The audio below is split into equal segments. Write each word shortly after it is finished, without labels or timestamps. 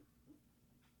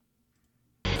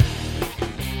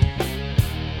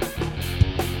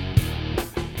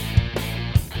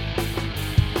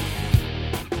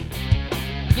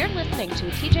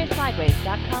listening to a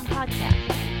TJSideways.com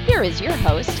podcast. Here is your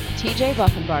host, TJ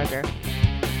Buffenbarger.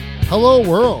 Hello,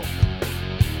 world.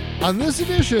 On this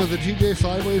edition of the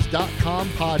TJSideways.com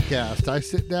podcast, I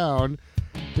sit down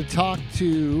to talk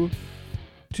to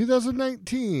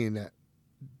 2019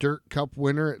 Dirt Cup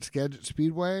winner at Skagit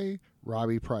Speedway,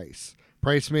 Robbie Price.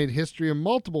 Price made history in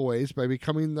multiple ways by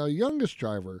becoming the youngest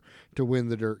driver to win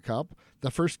the Dirt Cup,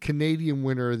 the first Canadian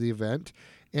winner of the event,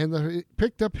 and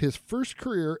picked up his first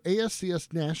career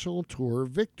ASCS National Tour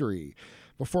victory.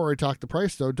 Before I talk to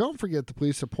Price, though, don't forget to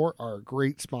please support our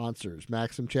great sponsors,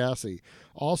 Maxim Chassis,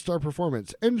 All-Star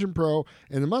Performance, Engine Pro,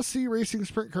 and the must-see Racing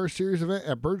Sprint Car Series event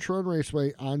at Birch Run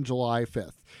Raceway on July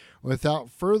 5th. Without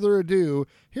further ado,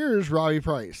 here's Robbie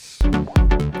Price.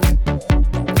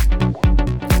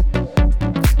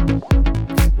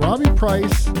 Robbie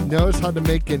Price knows how to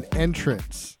make an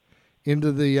entrance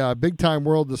into the big-time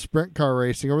world of sprint car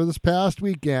racing. Over this past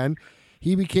weekend,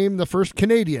 he became the first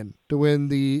Canadian to win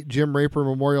the Jim Raper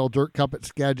Memorial Dirt Cup at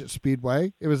Skagit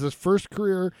Speedway. It was his first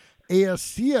career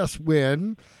ASCS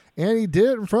win, and he did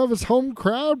it in front of his home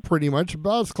crowd pretty much,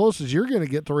 about as close as you're going to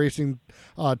get to racing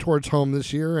towards home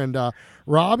this year. And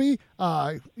Robbie,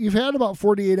 you've had about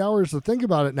 48 hours to think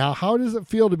about it now. How does it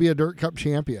feel to be a Dirt Cup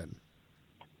champion?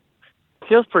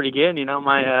 Feels pretty good. You know,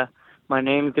 my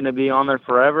name's going to be on there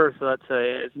forever, so it's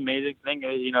an amazing thing.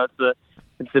 You know,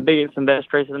 it's the biggest and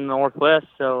best race in the Northwest,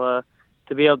 so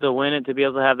to be able to win it, to be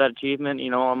able to have that achievement, you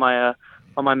know, on my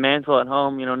mantle at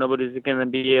home, you know, nobody's going to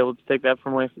be able to take that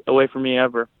away from me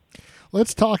ever.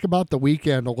 Let's talk about the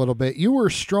weekend a little bit. You were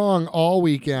strong all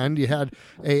weekend. You had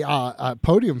a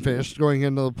podium finish going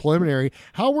into the preliminary.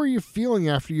 How were you feeling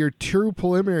after your two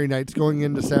preliminary nights going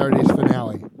into Saturday's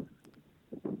finale?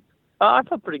 I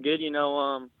felt pretty good. You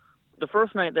know, the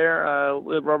first night there,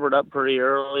 we rubbered up pretty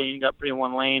early and got pretty in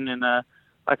one lane, and I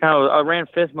ran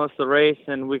fifth most of the race,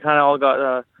 and we kind of all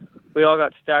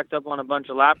got stacked up on a bunch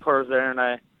of lap cars there, and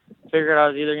I figured I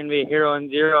was either going to be a hero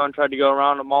and zero and tried to go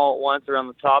around them all at once around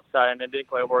the top side, and it didn't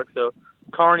quite work. So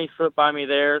Carney slipped by me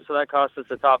there, so that cost us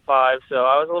the top five. So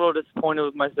I was a little disappointed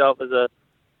with myself as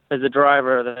a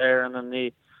driver there. And then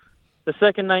the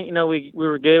second night, you know, we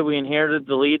were good. We inherited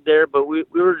the lead there, but we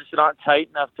were just not tight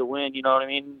enough to win. You know what I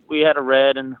mean? We had a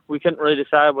red, and we couldn't really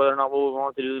decide whether or not what we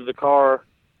wanted to do to the car.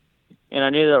 And I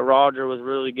knew that Roger was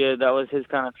really good. That was his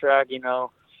kind of track, you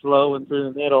know, slow and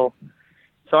through the middle.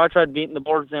 So I tried beating the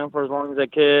boards down for as long as I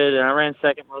could, and I ran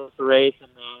second most of the race. And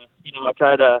you know,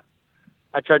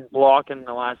 I tried blocking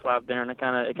the last lap there, and it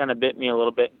kind of bit me a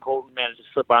little bit. And Colton managed to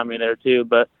slip by me there too.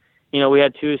 But you know, we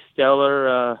had two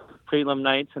stellar prelim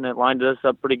nights, and it lined us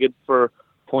up pretty good for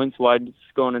points wise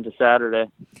going into Saturday.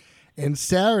 And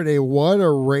Saturday, what a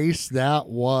race that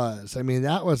was. I mean,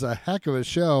 that was a heck of a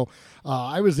show.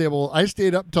 I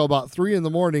stayed up till about 3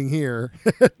 a.m. here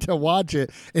to watch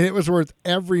it, and it was worth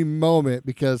every moment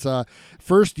because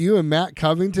first you and Matt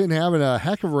Covington having a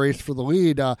heck of a race for the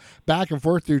lead, back and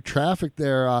forth through traffic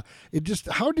there.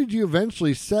 How did you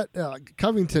eventually set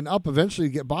Covington up eventually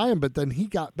to get by him, but then he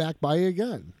got back by you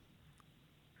again?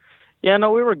 Yeah,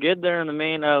 no, we were good there in the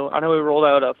main. I know we rolled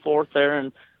out at fourth there,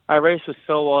 and I raced with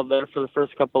Stillwell there for the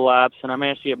first couple laps, and I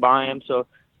managed to get by him. So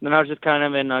then I was just kind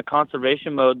of in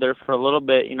conservation mode there for a little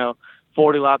bit. You know,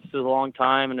 40 laps is a long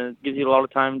time, and it gives you a lot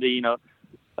of time to,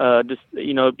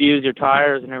 abuse your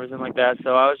tires and everything like that.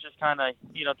 So I was just kind of,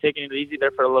 taking it easy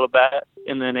there for a little bit.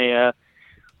 And then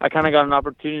I kind of got an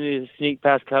opportunity to sneak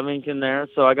past Covington there.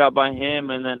 So I got by him,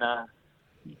 and then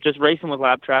just racing with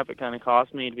lap traffic kind of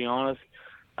cost me, to be honest.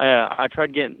 I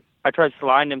tried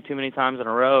sliding him too many times in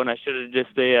a row, and I should have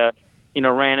just,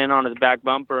 ran in on his back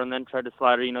bumper and then tried to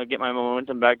slide, get my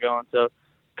momentum back going. So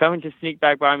Covington sneaked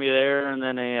back by me there, and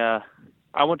then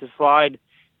I went to slide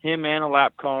him and a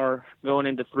lap car going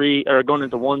into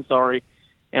one,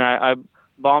 and I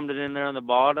bombed it in there on the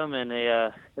bottom, and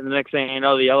the next thing you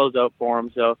know, the yellow's out for him.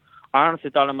 So I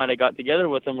honestly thought I might have got together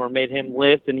with him or made him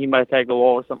lift, and he might have tagged the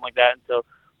wall or something like that. And so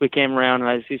we came around, and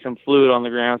I see some fluid on the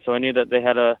ground, so I knew that they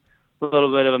had a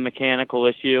little bit of a mechanical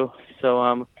issue.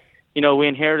 So, we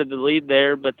inherited the lead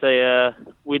there, but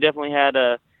we definitely had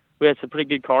some pretty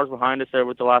good cars behind us there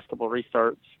with the last couple of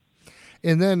restarts.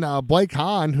 And then Blake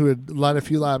Hahn, who had led a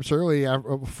few laps early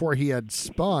before he had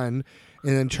spun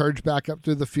and then charged back up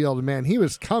through the field. And man, he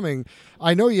was coming.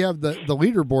 I know you have the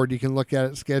leaderboard you can look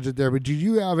at scheduled there, but did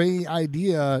you have any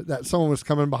idea that someone was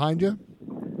coming behind you?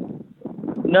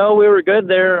 No, we were good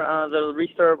there. The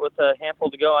restart with a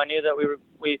handful to go, I knew that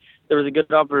there was a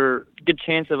good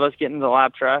chance of us getting the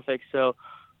lap traffic. So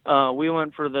we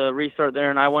went for the restart there,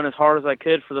 and I went as hard as I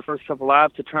could for the first couple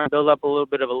laps to try and build up a little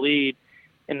bit of a lead.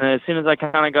 And as soon as I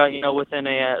kind of got, within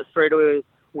a straightaway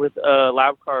with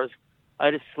lap cars,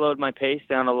 I just slowed my pace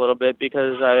down a little bit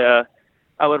because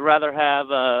I would rather have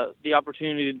the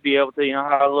opportunity to be able to,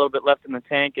 have a little bit left in the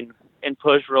tank and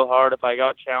push real hard if I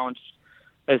got challenged,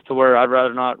 as to where I'd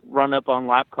rather not run up on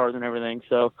lap cars and everything.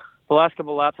 So the last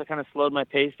couple of laps, I kind of slowed my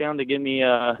pace down to give me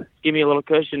a little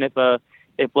cushion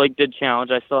if Blake did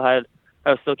challenge. I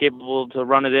was still capable to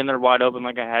run it in there wide open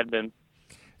like I had been.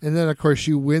 And then, of course,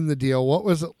 you win the deal. What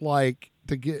was it like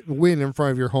to win in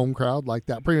front of your home crowd like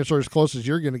that? Pretty much as close as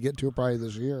you're going to get to it probably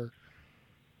this year.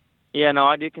 Yeah, no,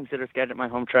 I do consider Skagit my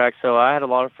home track. So I had a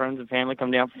lot of friends and family come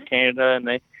down from Canada, and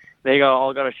they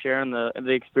all got a share in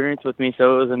the experience with me.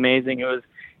 So it was amazing. It was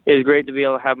great to be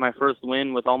able to have my first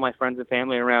win with all my friends and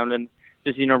family around, and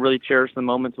just really cherish the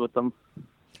moments with them.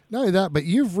 Not only that, but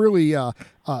you've really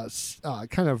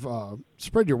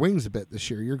spread your wings a bit this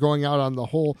year. You're going out on the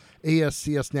whole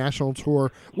ASCS National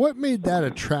Tour. What made that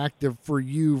attractive for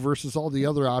you versus all the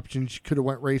other options you could have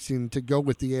went racing to go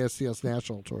with the ASCS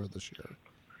National Tour this year?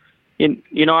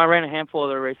 I ran a handful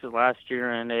of their races last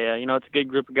year, and it's a good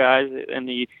group of guys, and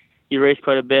you race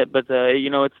quite a bit. But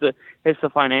it's the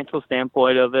financial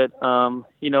standpoint of it.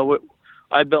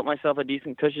 I built myself a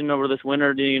decent cushion over this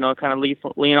winter to kind of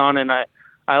lean on, and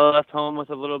I left home with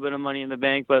a little bit of money in the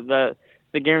bank, but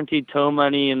the guaranteed tow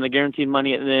money and the guaranteed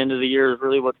money at the end of the year is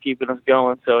really what's keeping us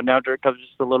going. So now Dirt Cup's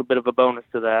just a little bit of a bonus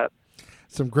to that.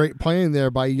 Some great playing there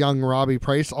by young Robbie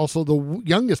Price, also the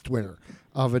youngest winner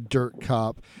of a Dirt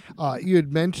Cup. You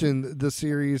had mentioned the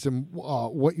series and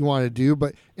what you want to do,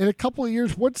 but in a couple of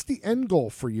years, what's the end goal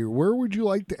for you? Where would you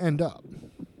like to end up?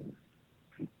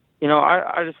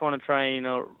 I just want to try,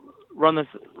 run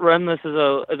this as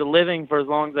a living for as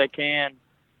long as I can.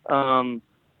 I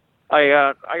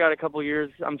got a couple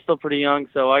years. I'm still pretty young,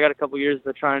 so I got a couple years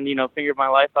to try and figure my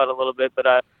life out a little bit.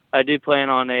 But I do plan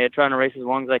on trying to race as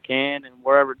long as I can, and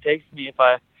wherever it takes me. If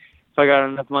I got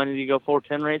enough money to go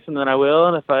 410 racing, then I will.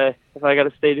 And if I got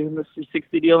to stay doing this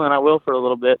 360 deal, then I will for a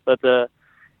little bit. But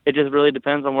it just really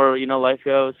depends on where life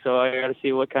goes. So I got to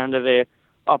see what kind of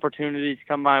opportunities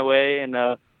come my way, and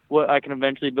what I can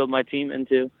eventually build my team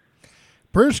into.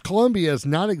 British Columbia is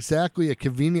not exactly a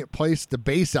convenient place to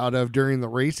base out of during the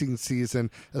racing season,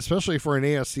 especially for an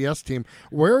ASCS team.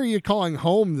 Where are you calling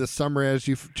home this summer as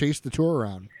you chase the tour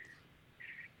around?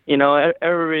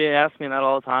 Everybody asks me that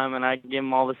all the time, and I give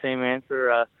them all the same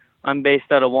answer. I'm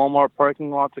based out of Walmart parking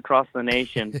lots across the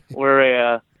nation.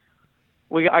 I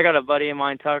got a buddy of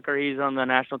mine, Tucker. He's on the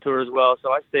national tour as well,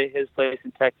 so I stay at his place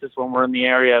in Texas when we're in the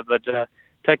area. But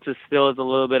Texas still is a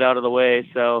little bit out of the way,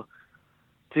 so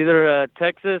it's either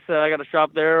Texas, I got a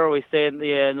shop there, or we stay in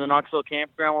the Knoxville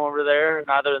campground over there. And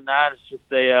other than that, it's just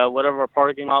whatever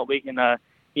parking lot we can, drop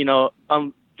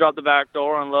the back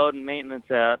door, unload, and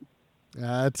maintenance at.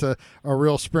 It's a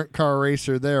real sprint car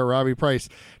racer there, Robbie Price,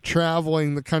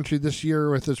 traveling the country this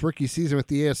year with his rookie season with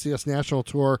the ASCS National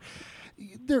Tour.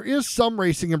 There is some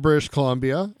racing in British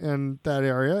Columbia and that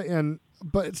area,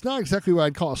 but it's not exactly what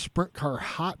I'd call a sprint car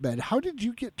hotbed. How did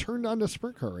you get turned on to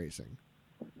sprint car racing?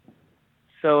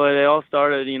 So it all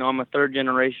started, I'm a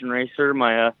third-generation racer.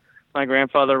 My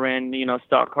grandfather ran,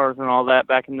 stock cars and all that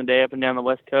back in the day up and down the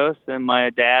West Coast, and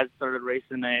my dad started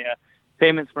racing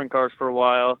pavement sprint cars for a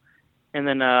while. And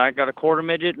then I got a quarter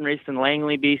midget and raced in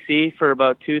Langley, BC for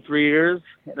about 2-3 years.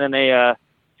 And then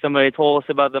somebody told us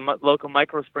about the local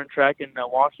micro sprint track in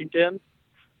Washington.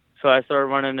 So I started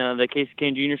running the Casey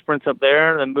Kane Jr. sprints up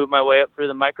there, and then moved my way up through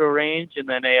the micro range, and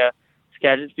then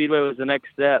Skagit Speedway was the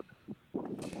next step.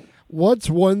 What's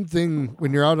one thing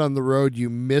when you're out on the road you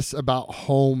miss about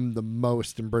home the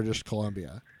most in British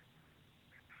Columbia?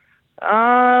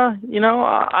 I'm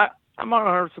on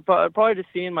her, probably just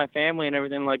seeing my family and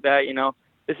everything like that.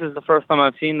 This is the first time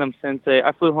I've seen them since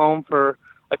I flew home for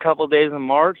a couple of days in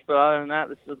March, but other than that,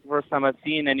 this is the first time I've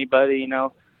seen anybody.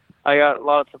 I got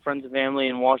lots of friends and family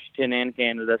in Washington and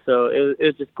Canada, so it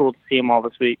was just cool to see them all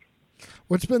this week.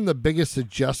 What's been the biggest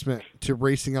adjustment to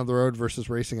racing on the road versus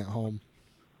racing at home?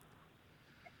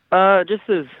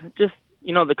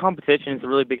 The competition is a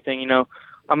really big thing.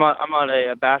 I'm not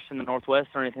a bash in the Northwest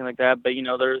or anything like that, but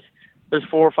there's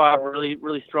 4 or 5 really,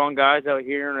 really strong guys out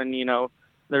here, and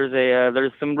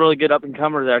there's some really good up and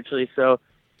comers actually. So,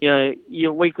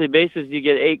 weekly basis you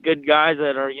get 8 good guys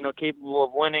that are capable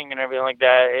of winning and everything like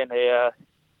that. And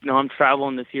I'm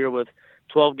traveling this year with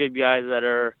 12 good guys that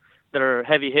are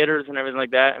heavy hitters and everything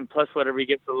like that, and plus whatever you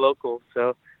get for the locals.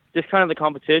 So just kind of the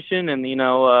competition and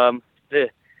the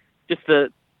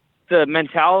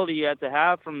mentality you have to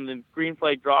have from the green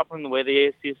flag drop from the way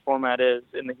the ASCS format is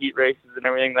in the heat races and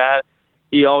everything that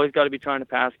you always got to be trying to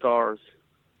pass cars.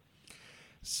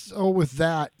 So with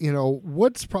that,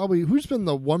 who's been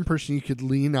the one person you could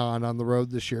lean on the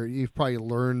road this year you've probably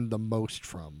learned the most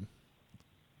from?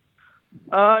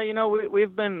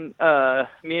 We've been,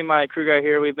 me and my crew guy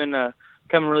here, we've been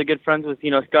becoming really good friends with,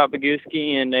 Scott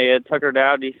Boguski and Tucker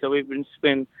Dowdy. So we've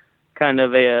been kind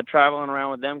of traveling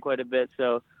around with them quite a bit.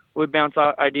 So we bounce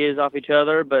ideas off each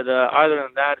other. But other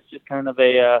than that, it's just kind of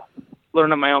a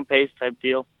learn at my own pace type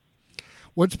deal.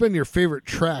 What's been your favorite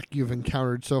track you've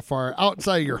encountered so far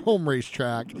outside your home race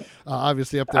track?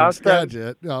 Obviously up there in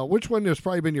Skagit. Which one has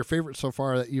probably been your favorite so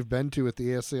far that you've been to at the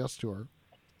ASCS Tour?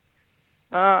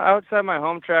 Outside my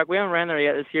home track, we haven't ran there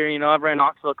yet this year. I've ran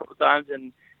Knoxville a couple of times,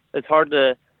 and it's hard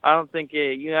to. I don't think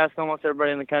you ask almost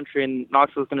everybody in the country, and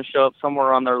Knoxville's going to show up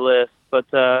somewhere on their list. But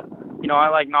I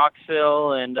like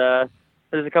Knoxville, and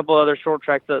there's a couple other short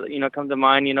tracks that come to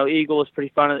mind. Eagle was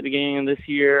pretty fun at the beginning of this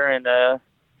year, and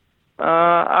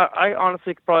I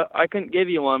honestly I couldn't give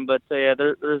you one, but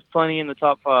there's plenty in the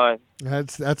top 5.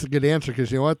 That's a good answer,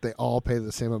 because you know what? They all pay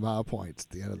the same amount of points at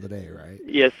the end of the day, right?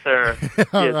 Yes, sir.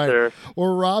 Yes, right. sir.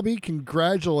 Well, Robbie,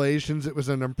 congratulations. It was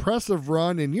an impressive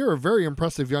run, and you're a very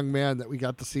impressive young man that we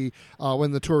got to see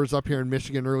when the tour was up here in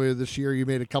Michigan earlier this year. You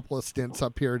made a couple of stints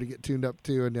up here to get tuned up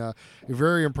to, and you're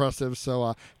very impressive.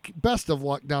 So best of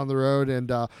luck down the road,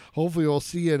 and hopefully we'll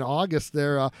see you in August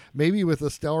there, maybe with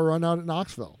a stellar run out at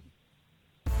Knoxville.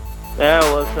 Yeah,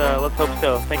 let's hope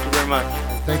so. Thank you very much.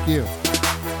 Thank you.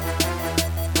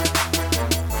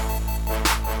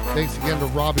 Thanks again to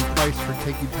Robbie Price for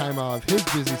taking time out of his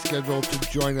busy schedule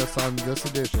to join us on this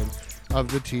edition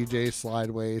of the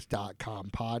TJSlideways.com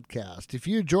podcast. If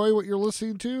you enjoy what you're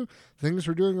listening to, things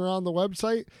we're doing around the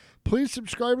website, please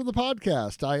subscribe to the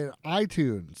podcast on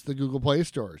iTunes, the Google Play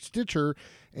Store, Stitcher,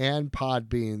 and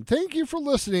Podbean. Thank you for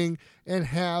listening, and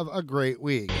have a great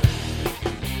week.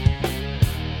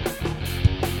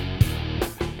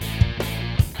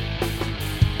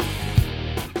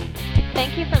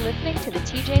 Thank you for listening to the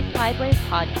TJ Slideways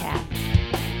podcast.